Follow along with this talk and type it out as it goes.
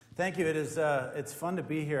Thank you. It's fun to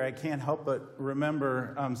be here. I can't help but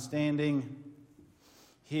remember standing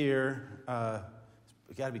here.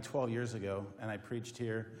 It got to be 12 years ago, and I preached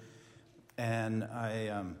here, and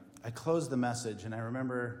I closed the message, and I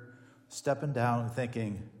remember stepping down and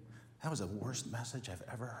thinking, that was the worst message I've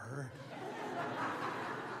ever heard.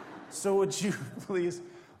 So would you please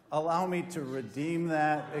allow me to redeem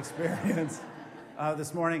that experience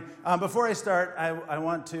this morning? Before I start, I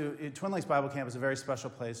want to, Twin Lakes Bible Camp is a very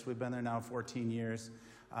special place. We've been there now 14 years.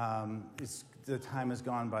 The time has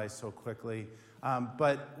gone by so quickly.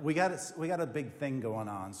 But we got a big thing going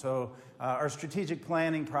on. So our strategic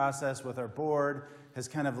planning process with our board has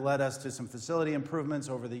kind of led us to some facility improvements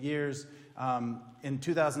over the years. In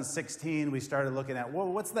 2016, we started looking at, well,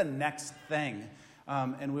 what's the next thing?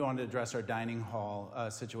 And we wanted to address our dining hall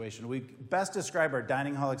situation. We best describe our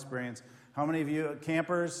dining hall experience. How many of you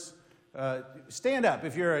campers? Stand up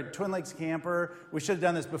if you're a Twin Lakes camper. We should have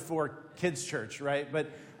done this before kids' church, right? But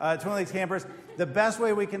Twin Lakes campers, the best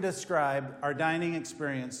way we can describe our dining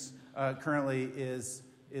experience currently is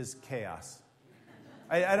chaos.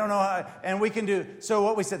 I don't know how, and we can do, so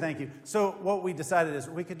what we said, thank you. So what we decided is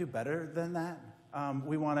we could do better than that.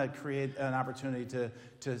 We want to create an opportunity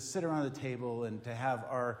to sit around the table and to have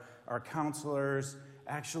our counselors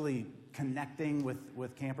actually connecting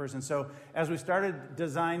with campers. And so as we started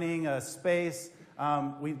designing a space,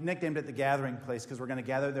 we nicknamed it the Gathering Place because we're going to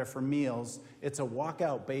gather there for meals. It's a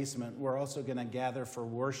walkout basement. We're also going to gather for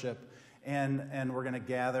worship, and we're going to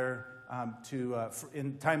gather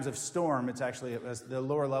in times of storm. It's actually, the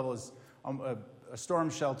lower level is a storm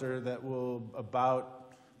shelter that will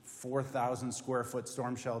about 4,000 square foot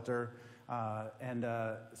storm shelter.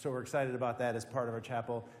 So we're excited about that as part of our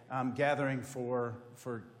chapel. Gathering for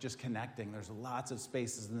just connecting. There's lots of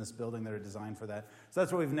spaces in this building that are designed for that. So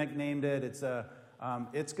that's what we've nicknamed it.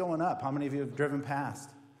 It's going up. How many of you have driven past?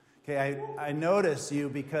 Okay, I notice you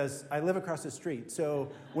because I live across the street. So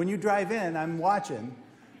when you drive in, I'm watching,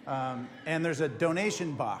 and there's a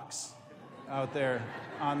donation box out there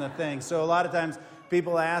on the thing. So a lot of times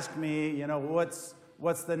people ask me,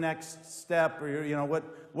 what's the next step, or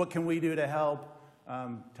what can we do to help?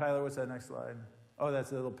 Tyler, what's that next slide? Oh,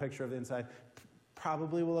 that's a little picture of the inside.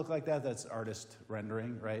 Probably will look like that. That's artist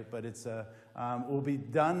rendering, right? But it's will be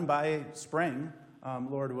done by spring,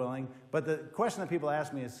 Lord willing. But the question that people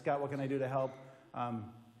ask me is, Scott, what can I do to help?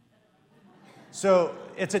 So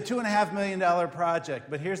it's a $2.5 million project.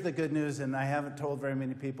 But here's the good news, and I haven't told very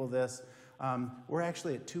many people this. We're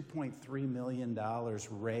actually at $2.3 million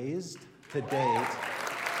raised to date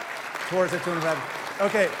towards the 2.5.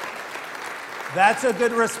 Okay, that's a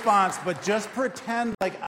good response, but just pretend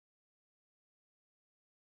like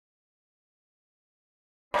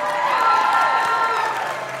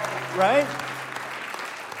right?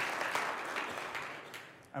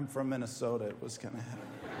 I'm from Minnesota. It was kind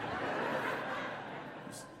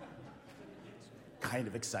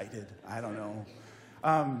of excited. I don't know.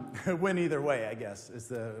 Win either way, I guess, is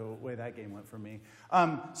the way that game went for me.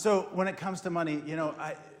 So when it comes to money,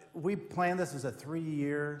 we planned this as a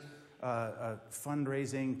 3-year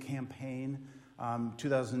fundraising campaign,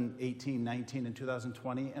 2018, 19, and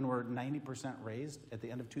 2020, and we're 90% raised at the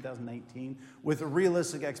end of 2019 with a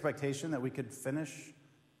realistic expectation that we could finish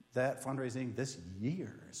that fundraising this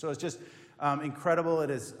year. So it's just incredible. It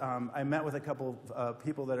is. I met with a couple of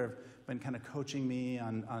people that have been kind of coaching me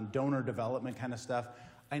on donor development kind of stuff.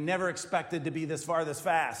 I never expected to be this far this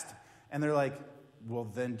fast. And they're like, well,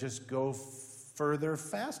 then just go further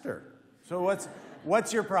faster. So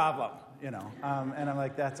what's your problem? And I'm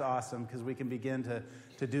like, that's awesome, because we can begin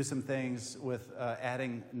to do some things with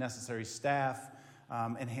adding necessary staff,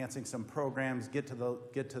 enhancing some programs, get to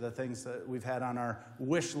the things that we've had on our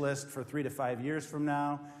wish list for 3 to 5 years from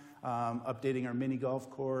now, updating our mini golf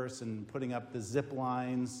course and putting up the zip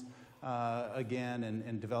lines again,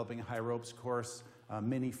 and developing a high ropes course,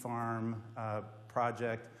 mini farm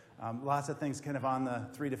project. Lots of things kind of on the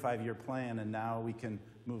 3 to 5 year plan, and now we can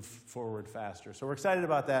move forward faster. So we're excited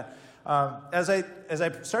about that. As I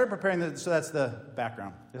started preparing, so that's the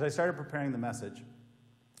background. As I started preparing the message,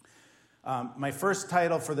 my first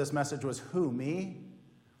title for this message was "Who, Me?"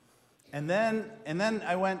 And then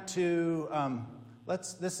I went to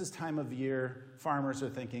this is time of year. Farmers are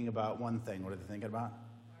thinking about one thing. What are they thinking about?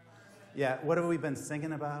 Yeah, what have we been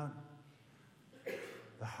singing about?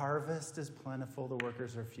 The harvest is plentiful, the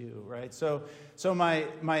workers are few, right? So my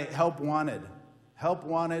help wanted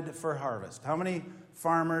for harvest. How many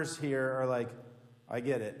farmers here are like, I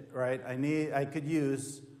get it, right? I could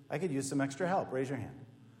use some extra help. Raise your hand.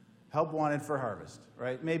 Help wanted for harvest,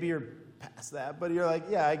 right? Maybe you're past that, but you're like,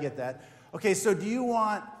 yeah, I get that. Okay, so do you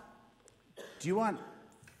want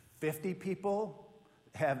 50 people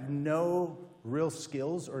have no real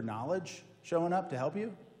skills or knowledge showing up to help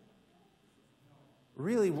you?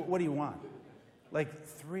 Really, what do you want? Like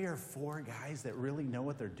 3 or 4 guys that really know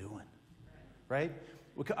what they're doing, right?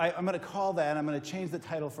 I'm going to call that, I'm going to change the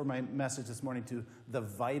title for my message this morning to The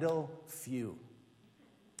Vital Few.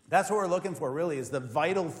 That's what we're looking for, really, is the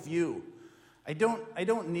vital few. I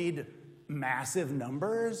don't need massive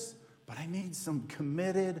numbers, but I need some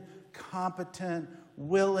committed, competent,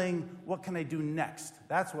 willing, what can I do next?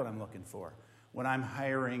 That's what I'm looking for when I'm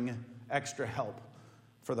hiring extra help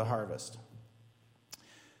for the harvest.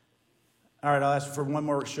 All right, I'll ask for one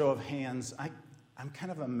more show of hands. I'm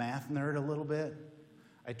kind of a math nerd a little bit.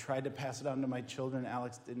 I tried to pass it on to my children.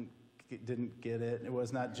 Alex didn't get it. It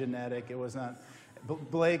was not genetic. It was not.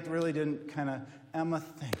 Blake really didn't kind of. Emma,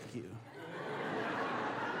 thank you.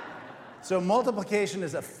 So multiplication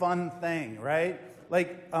is a fun thing, right?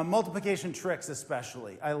 Like multiplication tricks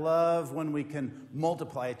especially. I love when we can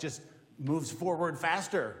multiply. It just moves forward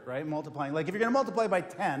faster, right? Multiplying. Like if you're going to multiply by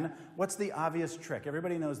 10, what's the obvious trick?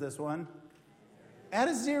 Everybody knows this one. Add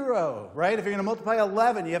a 0, right? If you're going to multiply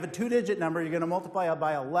 11, you have a 2-digit number, you're going to multiply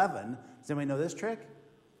by 11. Does anybody know this trick?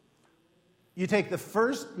 You take the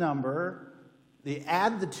first number, you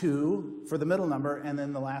add the 2 for the middle number, and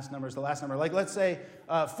then the last number is the last number. Like let's say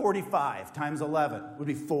 45 times 11 would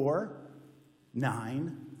be 4,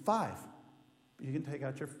 9, 5. You can take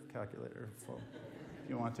out your calculator if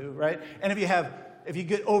you want to, right? And if you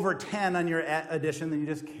get over 10 on your addition, then you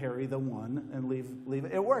just carry the 1 and leave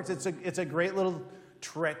it. It works. It's a great little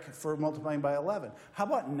trick for multiplying by 11. How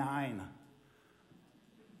about 9?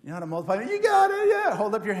 You know how to multiply? You got it, yeah.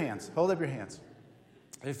 Hold up your hands. Hold up your hands.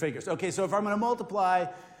 It figures. Okay, so if I'm going to multiply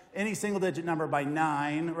any single-digit number by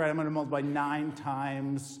 9, right, I'm going to multiply 9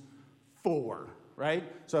 times 4, right?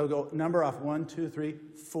 So I'll go number off 1, 2, 3,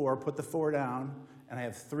 4, put the 4 down, and I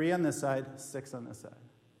have 3 on this side, 6 on this side.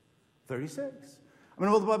 36. I'm going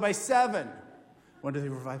to multiply by 7. 1, 2, 3,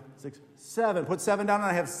 4, 5, 6, 7. Put 7 down, and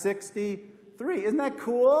I have 63. Isn't that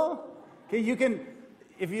cool? Okay, you can,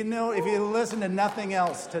 if you listen to nothing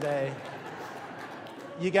else today,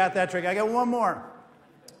 you got that trick. I got one more.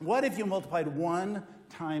 What if you multiplied 1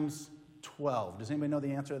 times 12? Does anybody know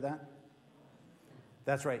the answer to that?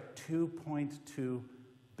 That's right, 2.2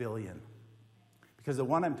 billion. Because the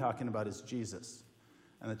 1 I'm talking about is Jesus,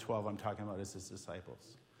 and the 12 I'm talking about is his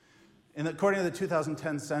disciples. And according to the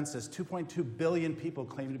 2010 census, 2.2 billion people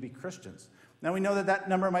claim to be Christians. Now we know that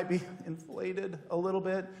number might be inflated a little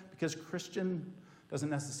bit because Christian doesn't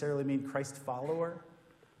necessarily mean Christ follower.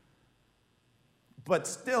 But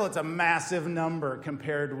still, it's a massive number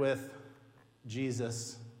compared with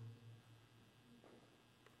Jesus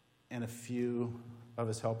and a few of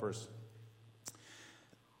his helpers.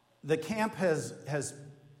 The camp has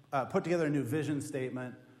put together a new vision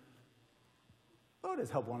statement. What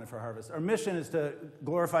is Help Wanted for Harvest? Our mission is to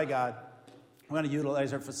glorify God. We want to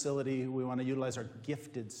utilize our facility. We want to utilize our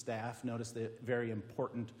gifted staff. Notice the very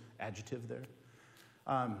important adjective there.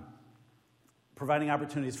 Providing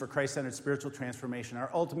opportunities for Christ-centered spiritual transformation. Our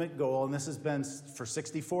ultimate goal, and this has been for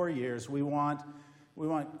 64 years, we want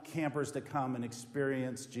campers to come and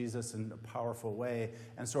experience Jesus in a powerful way.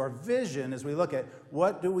 And so our vision, as we look at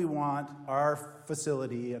what do we want our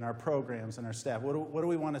facility and our programs and our staff, what do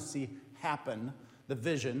we want to see happen, the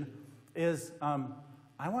vision is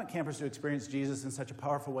I want campers to experience Jesus in such a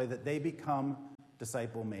powerful way that they become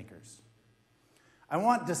disciple makers. I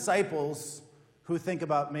want disciples who think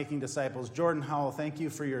about making disciples. Jordan Howell, thank you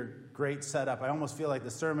for your great setup. I almost feel like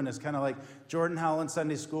the sermon is kind of like Jordan Howell in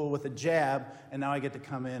Sunday school with a jab, and now I get to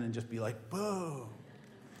come in and just be like, boom.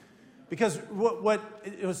 Because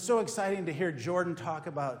it was so exciting to hear Jordan talk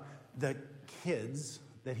about the kids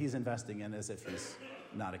that he's investing in as if he's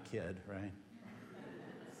not a kid, right?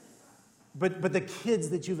 But the kids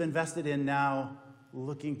that you've invested in now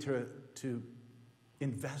looking to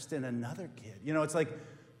invest in another kid. You know, it's like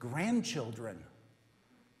grandchildren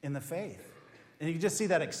in the faith. And you can just see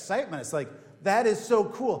that excitement. It's like, that is so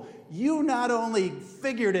cool. You not only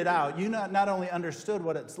figured it out, you not only understood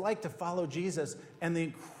what it's like to follow Jesus and the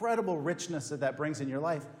incredible richness that brings in your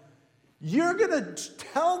life, you're going to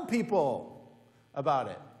tell people about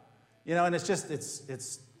it. You know, and it's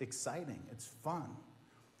exciting. It's fun.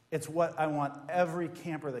 It's what I want every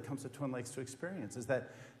camper that comes to Twin Lakes to experience, is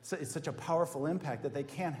that it's such a powerful impact that they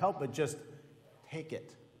can't help but just take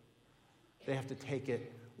it. They have to take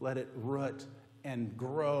it, let it root and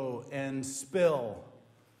grow and spill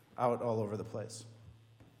out all over the place.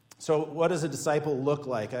 So what does a disciple look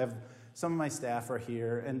like? Some of my staff are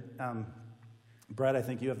here, and Brett, I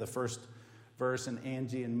think you have the first verse, and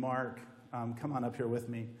Angie and Mark, come on up here with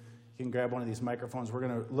me. You you can grab one of these microphones. We're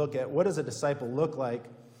going to look at what does a disciple look like.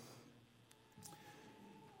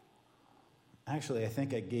 Actually, I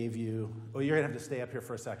think I gave you... Oh, you're going to have to stay up here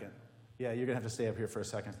for a second. Yeah, you're going to have to stay up here for a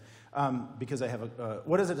second. Because I have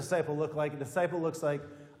what does a disciple look like? A disciple looks like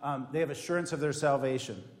they have assurance of their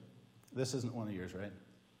salvation. This isn't one of yours, right?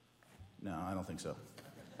 No, I don't think so.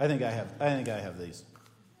 I think I have these.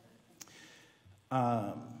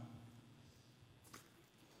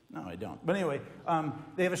 No, I don't. But anyway,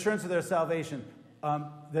 they have assurance of their salvation,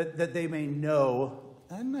 that they may know.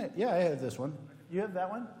 Yeah, I have this one. You have that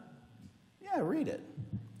one? Yeah, read it.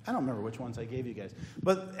 I don't remember which ones I gave you guys.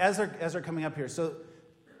 But as they're coming up here, so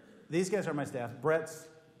these guys are my staff. Brett's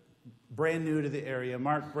brand new to the area.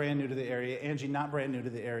 Mark, brand new to the area. Angie, not brand new to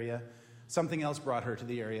the area. Something else brought her to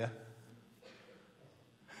the area.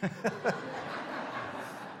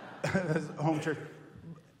 Home church.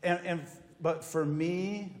 But for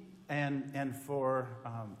me and for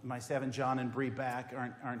my staff, and John and Bree back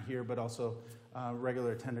aren't here, but also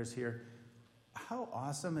regular attenders here. How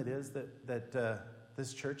awesome it is that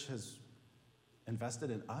this church has invested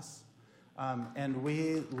in us, and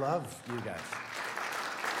we love you guys.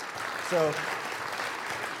 So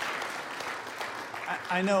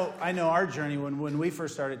I know our journey when we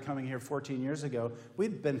first started coming here 14 years ago.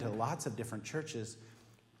 We'd been to lots of different churches,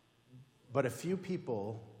 but a few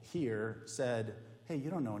people here said, "Hey, you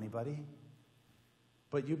don't know anybody,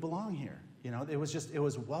 but you belong here." You know, it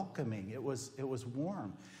was welcoming. It was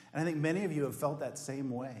warm. And I think many of you have felt that same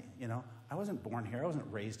way. You know, I wasn't born here. I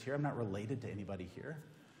wasn't raised here. I'm not related to anybody here.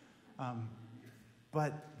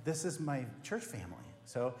 But this is my church family.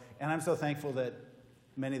 And I'm so thankful that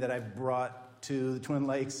many that I've brought to the Twin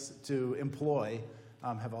Lakes to employ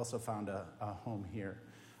have also found a home here.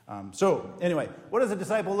 Anyway, what does a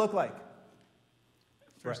disciple look like?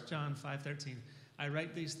 1 John 5:13. I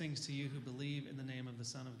write these things to you who believe in the name of the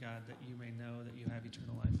Son of God, that you may know that you have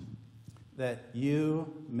eternal life. That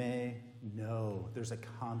you may know. There's a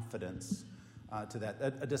confidence to that.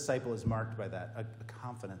 A disciple is marked by that, a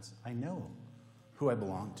confidence. I know who I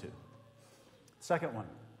belong to. Second one,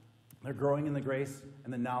 they're growing in the grace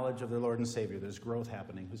and the knowledge of their Lord and Savior. There's growth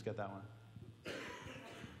happening. Who's got that one?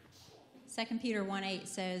 2 Peter 1:8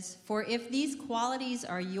 says, "For if these qualities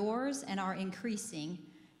are yours and are increasing,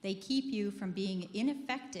 they keep you from being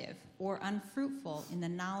ineffective or unfruitful in the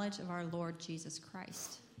knowledge of our Lord Jesus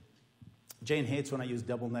Christ." Jane hates when I use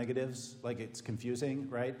double negatives, like it's confusing,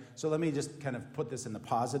 right? So let me just kind of put this in the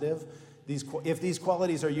positive. If these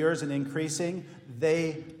qualities are yours and increasing,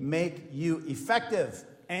 they make you effective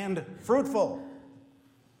and fruitful.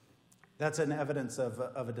 That's an evidence of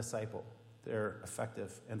a disciple. They're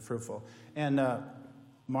effective and fruitful. And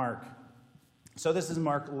Mark. So this is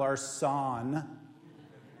Mark Larson.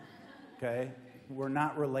 Okay? We're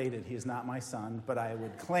not related. He is not my son, but I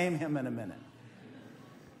would claim him in a minute.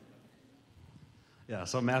 Yeah,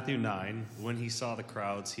 so Matthew 9, when he saw the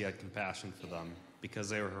crowds, he had compassion for them, because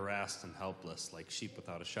they were harassed and helpless, like sheep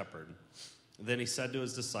without a shepherd. Then he said to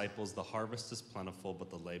his disciples, "The harvest is plentiful, but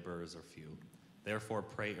the laborers are few. Therefore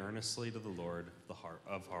pray earnestly to the Lord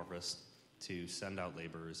of harvest to send out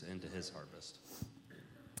laborers into his harvest."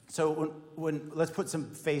 So let's put some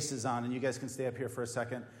faces on, and you guys can stay up here for a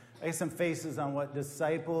second. I get some faces on what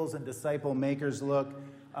disciples and disciple makers look.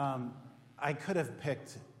 I could have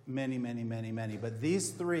picked many, but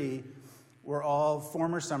these three were all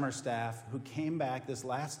former summer staff who came back this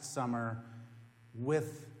last summer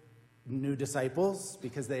with new disciples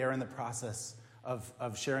because they are in the process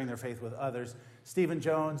of sharing their faith with others. Stephen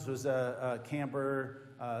Jones was a camper,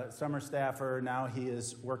 summer staffer. Now he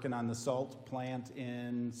is working on the salt plant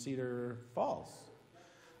in Cedar Falls.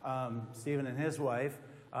 Stephen and his wife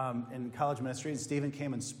in college ministry. Stephen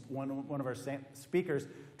came and one of our speakers.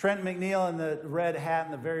 Trent McNeil in the red hat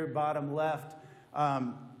in the very bottom left.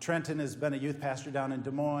 Trenton has been a youth pastor down in Des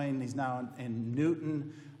Moines. He's now in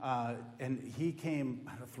Newton. And he came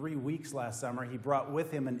 3 weeks last summer. He brought with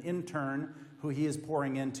him an intern who he is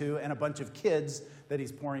pouring into and a bunch of kids that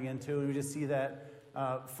he's pouring into. And we just see that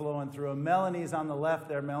flowing through. Melanie's on the left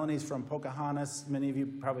there. Melanie's from Pocahontas. Many of you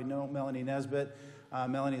probably know Melanie Nesbitt.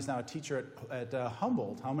 Melanie is now a teacher at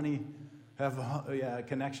Humboldt. How many have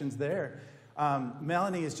connections there?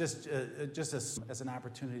 Melanie is just as an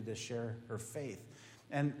opportunity to share her faith.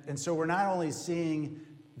 And so we're not only seeing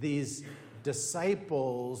these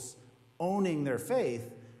disciples owning their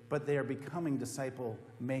faith, but they are becoming disciple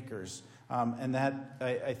makers. And that,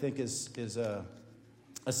 I think, is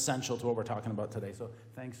essential to what we're talking about today. So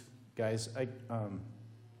thanks, guys.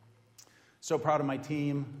 So proud of my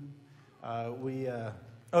team.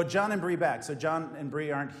 John and Bree back. So John and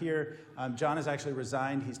Bree aren't here. John has actually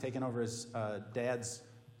resigned. He's taken over his dad's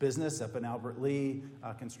business up in Albert Lea,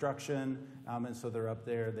 construction, and so they're up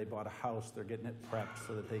there. They bought a house. They're getting it prepped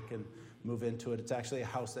so that they can move into it. It's actually a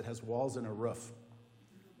house that has walls and a roof,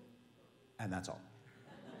 and that's all.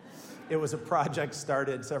 It was a project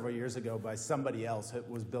started several years ago by somebody else who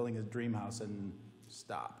was building his dream house and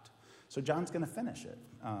stopped. So John's going to finish it.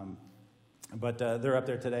 But they're up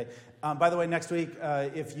there today. By the way, next week,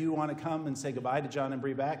 if you want to come and say goodbye to John and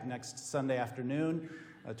Bree back, next Sunday afternoon,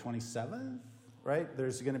 27th, right?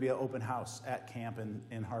 There's going to be an open house at camp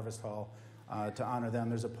in Harvest Hall to honor them.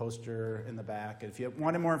 There's a poster in the back. If you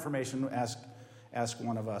wanted more information, ask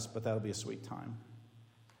one of us, but that'll be a sweet time.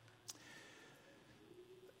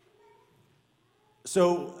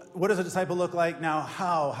 So what does a disciple look like? Now,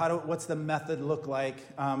 what's the method look like?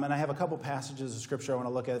 And I have a couple passages of Scripture I want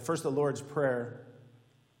to look at. First, the Lord's Prayer.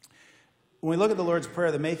 When we look at the Lord's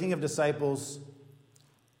Prayer, the making of disciples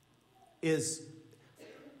is...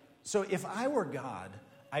 So if I were God,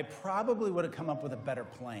 I probably would have come up with a better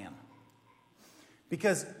plan.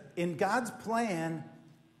 Because in God's plan,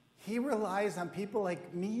 He relies on people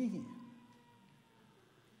like me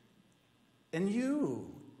and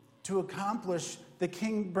you to accomplish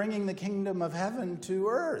bringing the kingdom of heaven to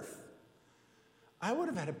earth. I would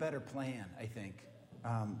have had a better plan, I think.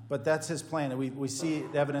 But that's His plan. And we see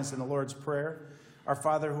evidence in the Lord's Prayer. Our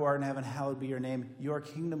Father who art in heaven, hallowed be your name. Your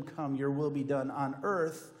kingdom come, your will be done on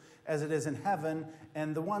earth as it is in heaven.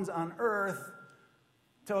 And the ones on earth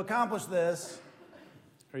to accomplish this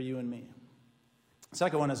are you and me.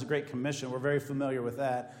 Second one is a Great Commission. We're very familiar with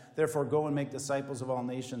that. Therefore, go and make disciples of all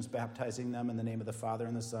nations, baptizing them in the name of the Father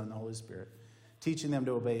and the Son and the Holy Spirit, teaching them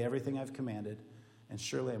to obey everything I've commanded, and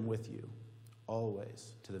surely I'm with you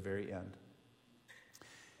always to the very end.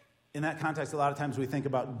 In that context, a lot of times we think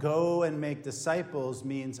about go and make disciples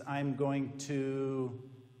means I'm going to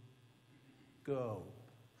go,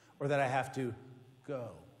 or that I have to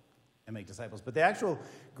go and make disciples. But the actual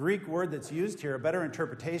Greek word that's used here, a better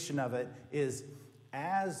interpretation of it, is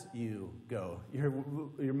as you go.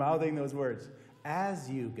 You're mouthing those words. As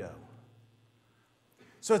you go.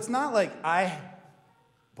 So it's not like I'd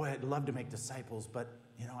love to make disciples, but,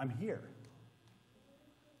 I'm here.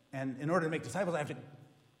 And in order to make disciples, I have to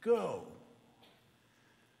go.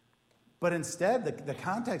 But instead, the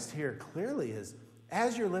context here clearly is,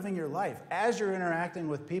 as you're living your life, as you're interacting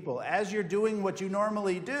with people, as you're doing what you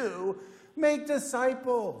normally do, make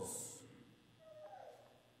disciples.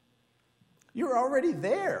 You're already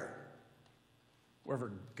there,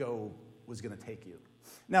 wherever go was going to take you.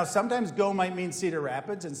 Now, sometimes go might mean Cedar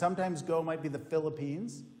Rapids, and sometimes go might be the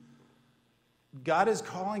Philippines. God is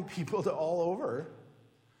calling people to all over.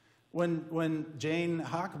 When Jane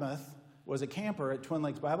Hockmuth was a camper at Twin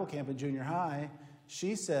Lakes Bible Camp in junior high,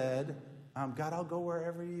 she said, God, I'll go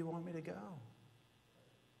wherever you want me to go.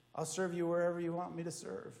 I'll serve you wherever you want me to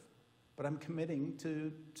serve. But I'm committing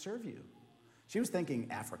to serve you. She was thinking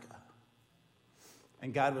Africa.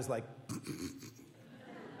 And God was like,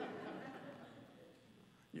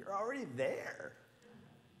 you're already there.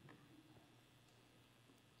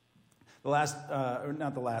 But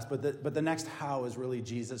the next how is really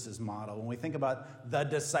Jesus' model. When we think about the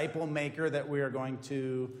disciple maker that we are going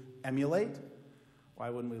to emulate, why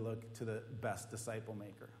wouldn't we look to the best disciple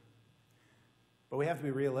maker? But we have to be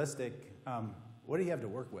realistic. What do you have to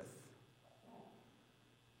work with?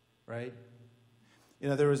 Right?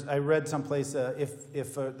 I read someplace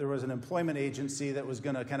if there was an employment agency that was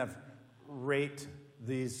going to kind of rate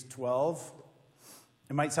these 12,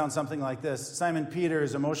 it might sound something like this. Simon Peter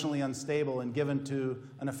is emotionally unstable and given to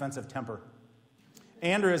an offensive temper.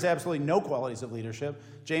 Andrew has absolutely no qualities of leadership.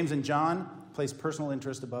 James and John place personal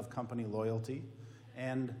interest above company loyalty,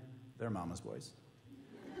 and they're mama's boys.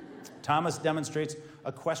 Thomas demonstrates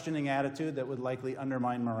a questioning attitude that would likely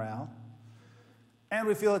undermine morale. And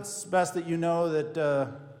we feel it's best that you know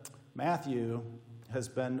that Matthew has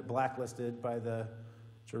been blacklisted by the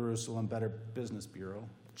Jerusalem Better Business Bureau.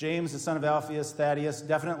 James, the son of Alphaeus, Thaddeus,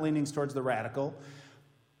 definitely leanings towards the radical.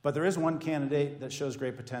 But there is one candidate that shows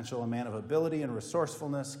great potential, a man of ability and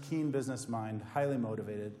resourcefulness, keen business mind, highly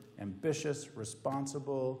motivated, ambitious,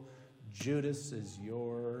 responsible. Judas is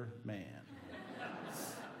your man.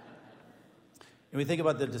 And we think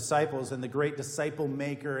about the disciples and the great disciple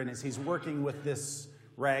maker, and as he's working with this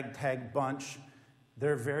ragtag bunch,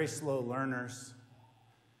 they're very slow learners.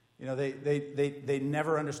 They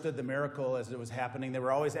never understood the miracle as it was happening. They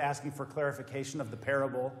were always asking for clarification of the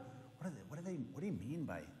parable. What do you mean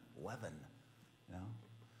by leaven?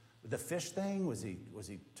 The fish thing, was he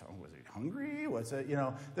hungry?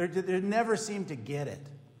 They never seemed to get it.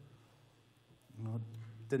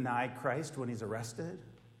 Deny Christ when he's arrested.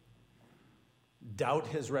 Doubt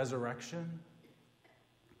his resurrection.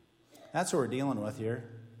 That's what we're dealing with here.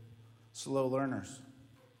 Slow learners.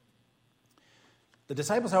 The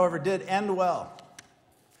disciples, however, did end well.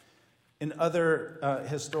 In other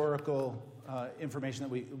historical information that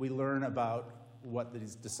we learn about what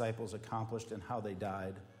these disciples accomplished and how they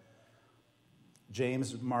died.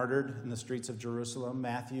 James martyred in the streets of Jerusalem.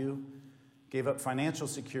 Matthew gave up financial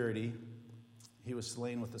security. He was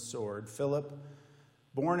slain with a sword. Philip,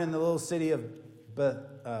 born in the little city of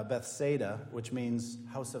Bethsaida, which means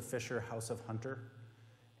house of fisher, house of hunter.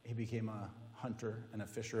 He became a hunter and a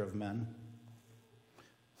fisher of men.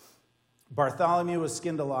 Bartholomew was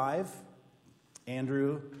skinned alive.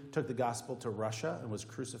 Andrew took the gospel to Russia and was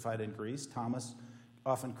crucified in Greece. Thomas,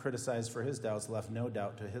 often criticized for his doubts, left no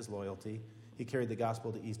doubt to his loyalty. He carried the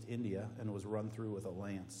gospel to East India and was run through with a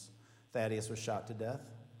lance. Thaddeus was shot to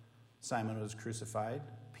death. Simon was crucified.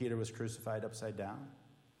 Peter was crucified upside down.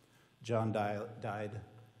 John died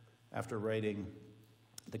after writing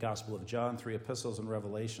the Gospel of John, 3 epistles, and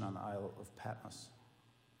Revelation on the Isle of Patmos.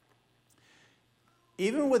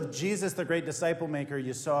 Even with Jesus, the great disciple maker,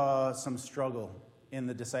 you saw some struggle in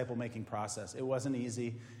the disciple-making process. It wasn't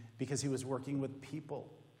easy because he was working with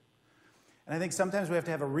people. And I think sometimes we have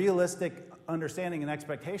to have a realistic understanding and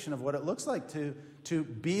expectation of what it looks like to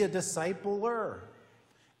be a discipler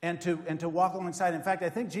and to walk alongside. In fact, I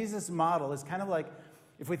think Jesus' model is kind of like,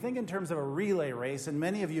 if we think in terms of a relay race, and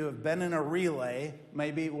many of you have been in a relay,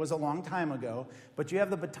 maybe it was a long time ago, but you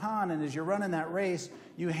have the baton, and as you're running that race,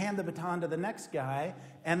 you hand the baton to the next guy,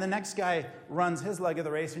 and the next guy runs his leg of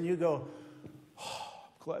the race, and you go, oh,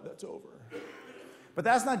 I'm glad that's over. But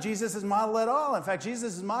that's not Jesus' model at all. In fact,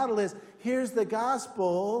 Jesus' model is, here's the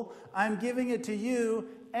gospel, I'm giving it to you,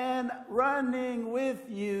 and running with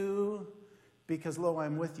you, because lo,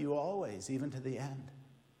 I'm with you always, even to the end.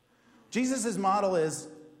 Jesus' model is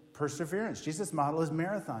perseverance. Jesus' model is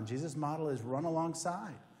marathon. Jesus' model is run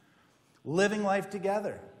alongside, living life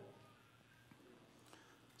together.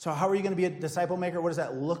 So how are you going to be a disciple maker? What does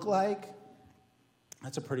that look like?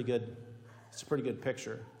 That's a pretty good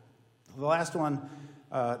picture. The last one,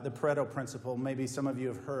 the Pareto principle. Maybe some of you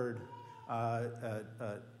have heard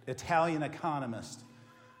Italian economist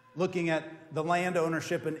looking at the land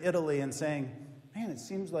ownership in Italy and saying, man, it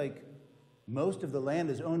seems like most of the land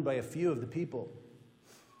is owned by a few of the people.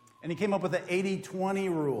 And he came up with the 80-20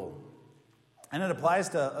 rule. And it applies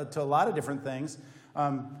to a lot of different things.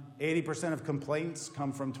 80% of complaints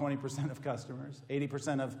come from 20% of customers.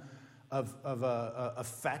 80% of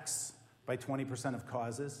effects by 20% of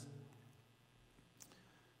causes.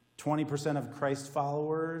 20% of Christ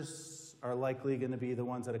followers are likely going to be the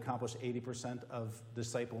ones that accomplish 80% of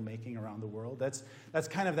disciple making around the world. That's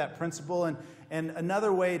kind of that principle. And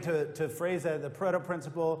another way to phrase that, the Pareto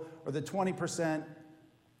principle, or the 20%,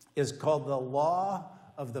 is called the law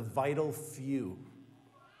of the vital few.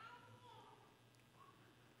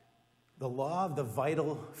 The law of the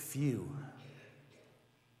vital few.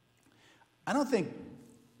 I don't think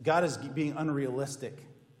God is being unrealistic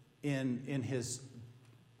in his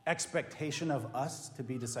expectation of us to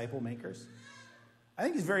be disciple makers. I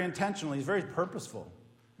think he's very intentional. He's very purposeful.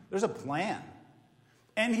 There's a plan.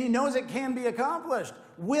 And he knows it can be accomplished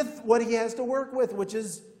with what he has to work with, which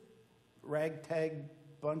is ragtag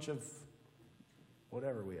bunch of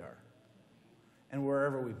whatever we are and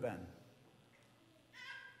wherever we've been.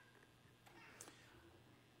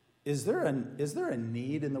 Is there a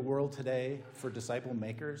need in the world today for disciple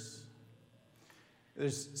makers?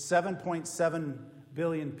 There's 7.7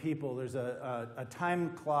 billion people. There's a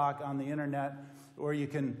time clock on the internet where you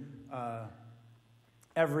can,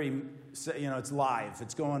 it's live.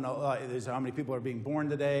 It's going, there's how many people are being born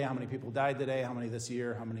today, how many people died today, how many this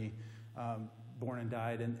year, how many born and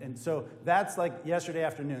died. And so that's like yesterday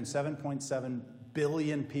afternoon, 7.7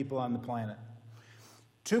 billion people on the planet.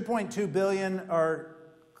 2.2 billion are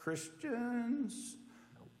Christians.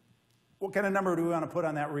 What kind of number do we want to put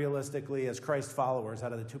on that realistically as Christ followers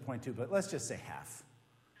out of the 2.2? But let's just say half.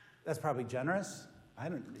 That's probably generous.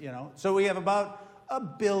 So we have about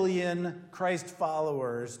 1 billion Christ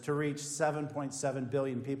followers to reach 7.7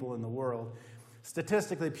 billion people in the world.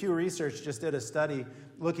 Statistically, Pew Research just did a study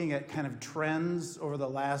looking at kind of trends over the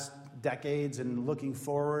last decades and looking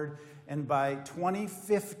forward. And by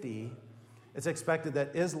 2050, it's expected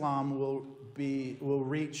that Islam will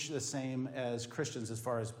reach the same as Christians as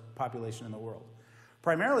far as population in the world.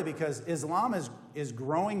 Primarily because Islam is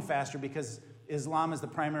growing faster, because Islam is the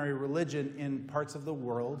primary religion in parts of the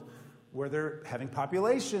world where they're having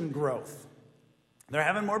population growth. They're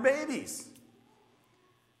having more babies.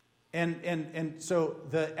 And so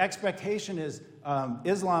the expectation is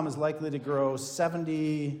Islam is likely to grow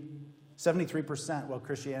 70 73%, while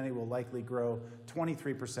Christianity will likely grow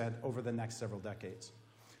 23% over the next several decades.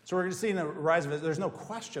 So we're seeing a rise of it. There's no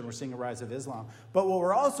question we're seeing a rise of Islam. But what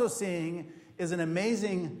we're also seeing is an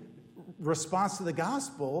amazing response to the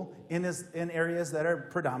gospel in areas that are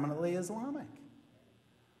predominantly Islamic.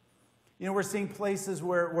 You know, we're seeing places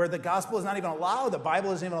where the gospel is not even allowed, the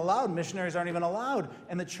Bible isn't even allowed, missionaries aren't even allowed,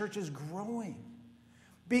 and the church is growing.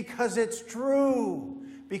 Because it's true,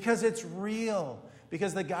 because it's real,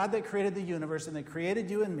 because the God that created the universe and that created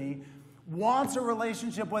you and me wants a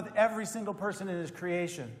relationship with every single person in his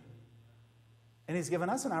creation. And he's given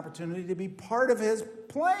us an opportunity to be part of his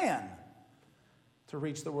plan to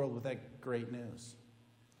reach the world with that great news,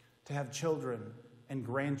 to have children and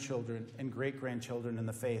grandchildren and great-grandchildren in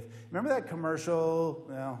the faith. Remember that commercial,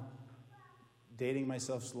 well, dating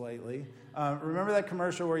myself slightly. Remember that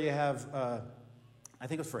commercial where you have, I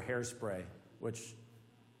think it was for hairspray, which,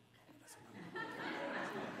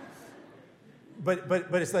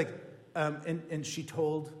 but it's like, and she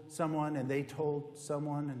told someone, and they told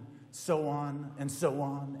someone, and so on, and so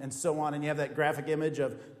on, and so on. And you have that graphic image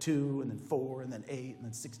of 2, and then 4, and then 8, and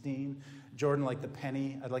then 16. Jordan, like the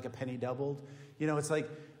penny, I'd like a penny doubled. You know, it's like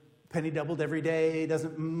penny doubled every day.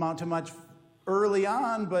 Doesn't amount to much early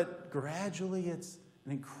on, but gradually it's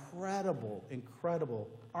an incredible, incredible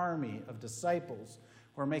army of disciples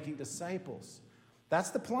who are making disciples. That's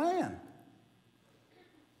the plan.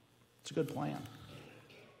 It's a good plan.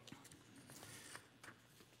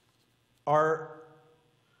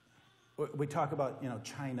 We talk about, you know,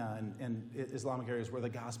 China and Islamic areas where the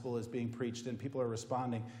gospel is being preached and people are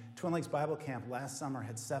responding. Twin Lakes Bible Camp last summer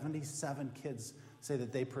had 77 kids say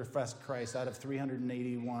that they professed Christ out of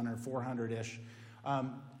 381 or 400-ish.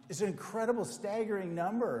 It's an incredible, staggering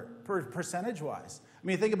number percentage-wise. I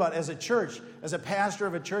mean, think about it, as a church, as a pastor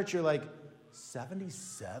of a church, you're like,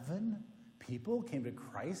 77 people came to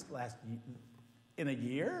Christ in a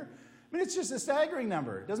year? I mean, it's just a staggering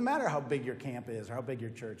number. It doesn't matter how big your camp is or how big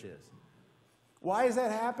your church is. Why is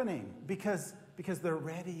that happening? Because they're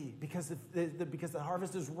ready, because the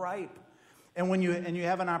harvest is ripe. And when you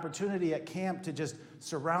have an opportunity at camp to just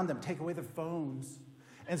surround them, take away their phones,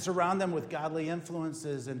 and surround them with godly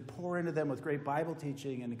influences and pour into them with great Bible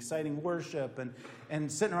teaching and exciting worship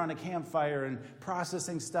and sitting around a campfire and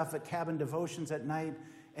processing stuff at cabin devotions at night,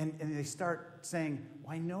 and they start saying,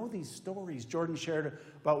 well, I know these stories. Jordan shared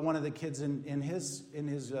about one of the kids in his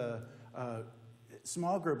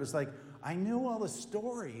small group. It's like, I knew all the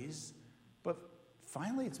stories, but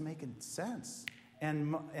finally it's making sense.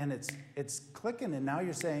 And it's clicking, and now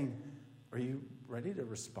you're saying, are you ready to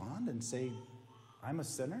respond and say, I'm a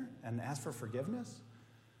sinner, and ask for forgiveness?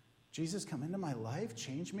 Jesus, come into my life,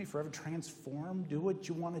 change me forever, transform, do what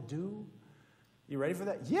you want to do. You ready for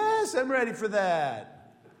that? Yes, I'm ready for that.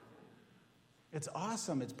 It's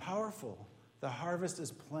awesome. It's powerful. The harvest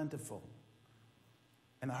is plentiful,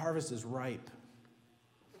 and the harvest is ripe.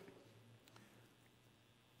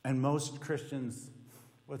 And most Christians,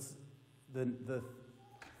 what's the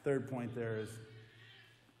third point there is,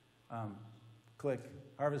 click,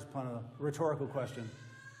 harvest plentiful. Rhetorical question.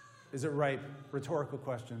 Is it ripe? Rhetorical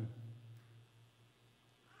question.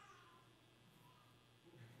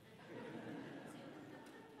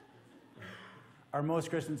 Are most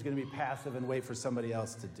Christians going to be passive and wait for somebody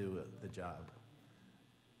else to do the job?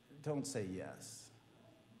 Don't say yes.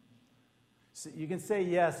 So you can say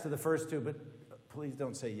yes to the first two, but please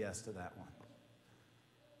don't say yes to that one.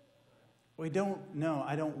 We don't know.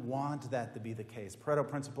 I don't want that to be the case. Pareto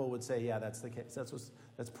principle would say, yeah, that's the case.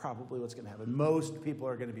 That's probably what's going to happen. Most people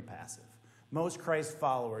are going to be passive. Most Christ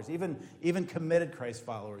followers, even committed Christ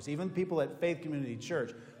followers, even people at Faith Community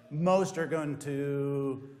Church, most are going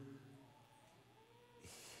to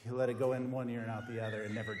let it go in one ear and out the other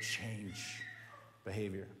and never change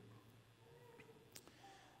behavior.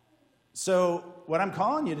 So what I'm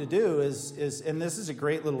calling you to do is, and this is a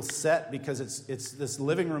great little set because it's this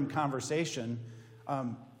living room conversation.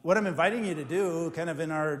 What I'm inviting you to do, kind of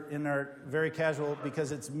in our very casual,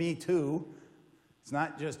 because it's me too. It's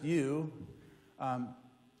not just you. Are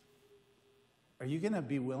you going to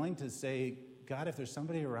be willing to say, God, if there's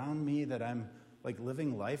somebody around me that I'm like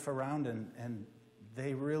living life around, and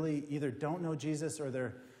they really either don't know Jesus or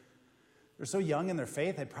they're so young in their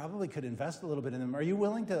faith, I probably could invest a little bit in them. Are you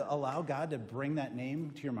willing to allow God to bring that name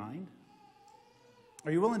to your mind?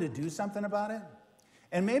 Are you willing to do something about it?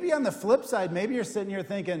 And maybe on the flip side, maybe you're sitting here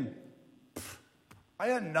thinking, I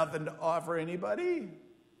had nothing to offer anybody.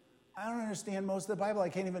 I don't understand most of the Bible. I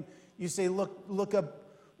can't even, you say, look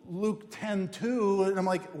up Luke 10:2, and I'm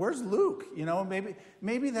like, where's Luke? You know,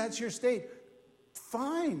 maybe that's your state.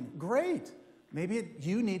 Fine, great. Maybe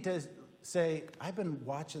you need to say, I've been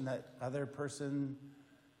watching that other person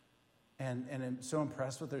and am so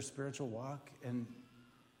impressed with their spiritual walk, and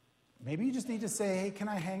maybe you just need to say, hey, can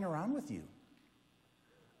I hang around with you?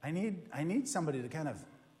 I need somebody to kind of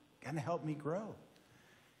help me grow.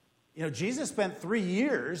 You know, Jesus spent 3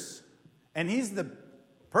 years, and he's the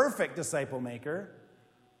perfect disciple maker.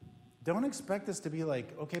 Don't expect this to be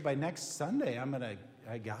like, okay, by next Sunday,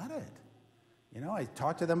 I got it. You know, I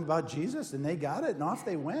talked to them about Jesus, and they got it, and off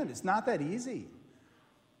they went. It's not that easy.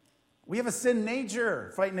 We have a sin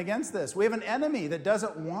nature fighting against this. We have an enemy that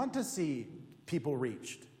doesn't want to see people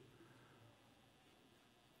reached.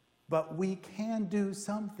 But we can do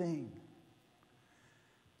something.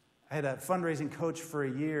 I had a fundraising coach for a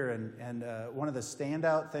year, and one of the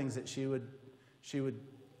standout things that she would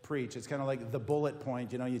preach, it's kind of like the bullet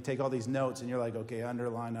point. You know, you take all these notes, and you're like, okay,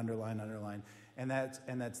 underline, underline, underline. And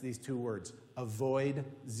that's these 2 words: avoid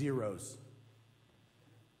zeros.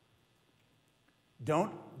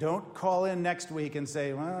 Don't call in next week and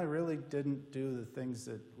say, well, I really didn't do the things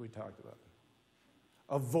that we talked about.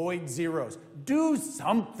 Avoid zeros. Do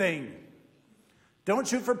something. Don't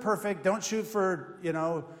shoot for perfect. Don't shoot for,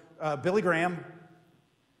 Billy Graham.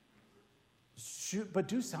 But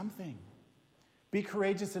do something. Be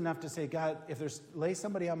courageous enough to say, God, if lay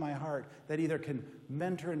somebody on my heart that either can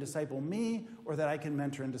mentor and disciple me or that I can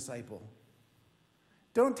mentor and disciple.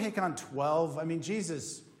 Don't take on 12. I mean,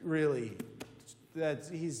 Jesus, really,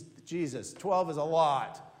 he's Jesus. 12 is a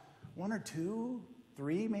lot. 1 or 2,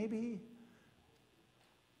 3 maybe.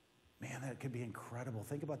 Man, that could be incredible.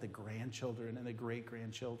 Think about the grandchildren and the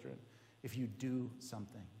great-grandchildren if you do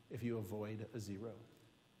something, if you avoid a zero.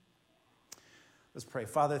 Let's pray.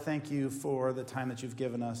 Father, thank you for the time that you've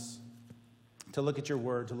given us to look at your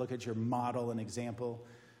word, to look at your model and example.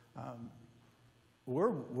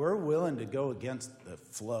 We're willing to go against the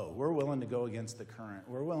flow. We're willing to go against the current.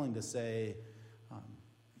 We're willing to say,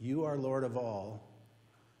 you are Lord of all.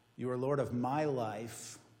 You are Lord of my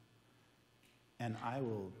life, and I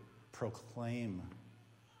will proclaim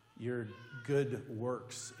your good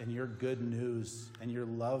works and your good news and your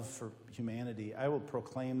love for humanity. I will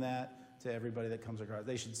proclaim that to everybody that comes across.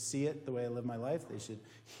 They should see it the way I live my life. They should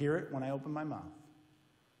hear it when I open my mouth.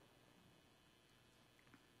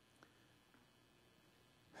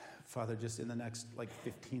 Father, just in the next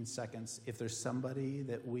 15 seconds, if there's somebody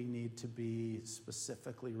that we need to be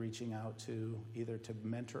specifically reaching out to, either to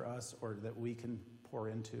mentor us or that we can pour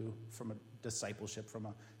into from a discipleship, from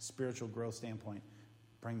a spiritual growth standpoint,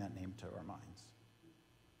 bring that name to our minds.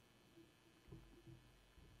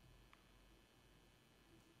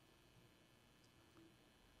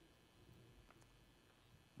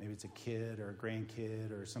 Maybe it's a kid or a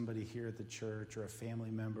grandkid or somebody here at the church or a family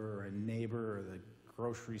member or a neighbor or the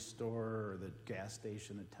grocery store or the gas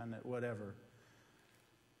station attendant, whatever.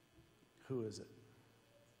 Who is it?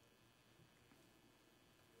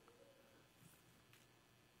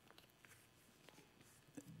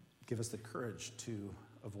 Give us the courage to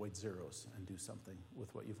avoid zeros and do something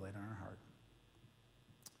with what you've laid on our heart.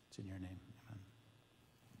 It's in your name.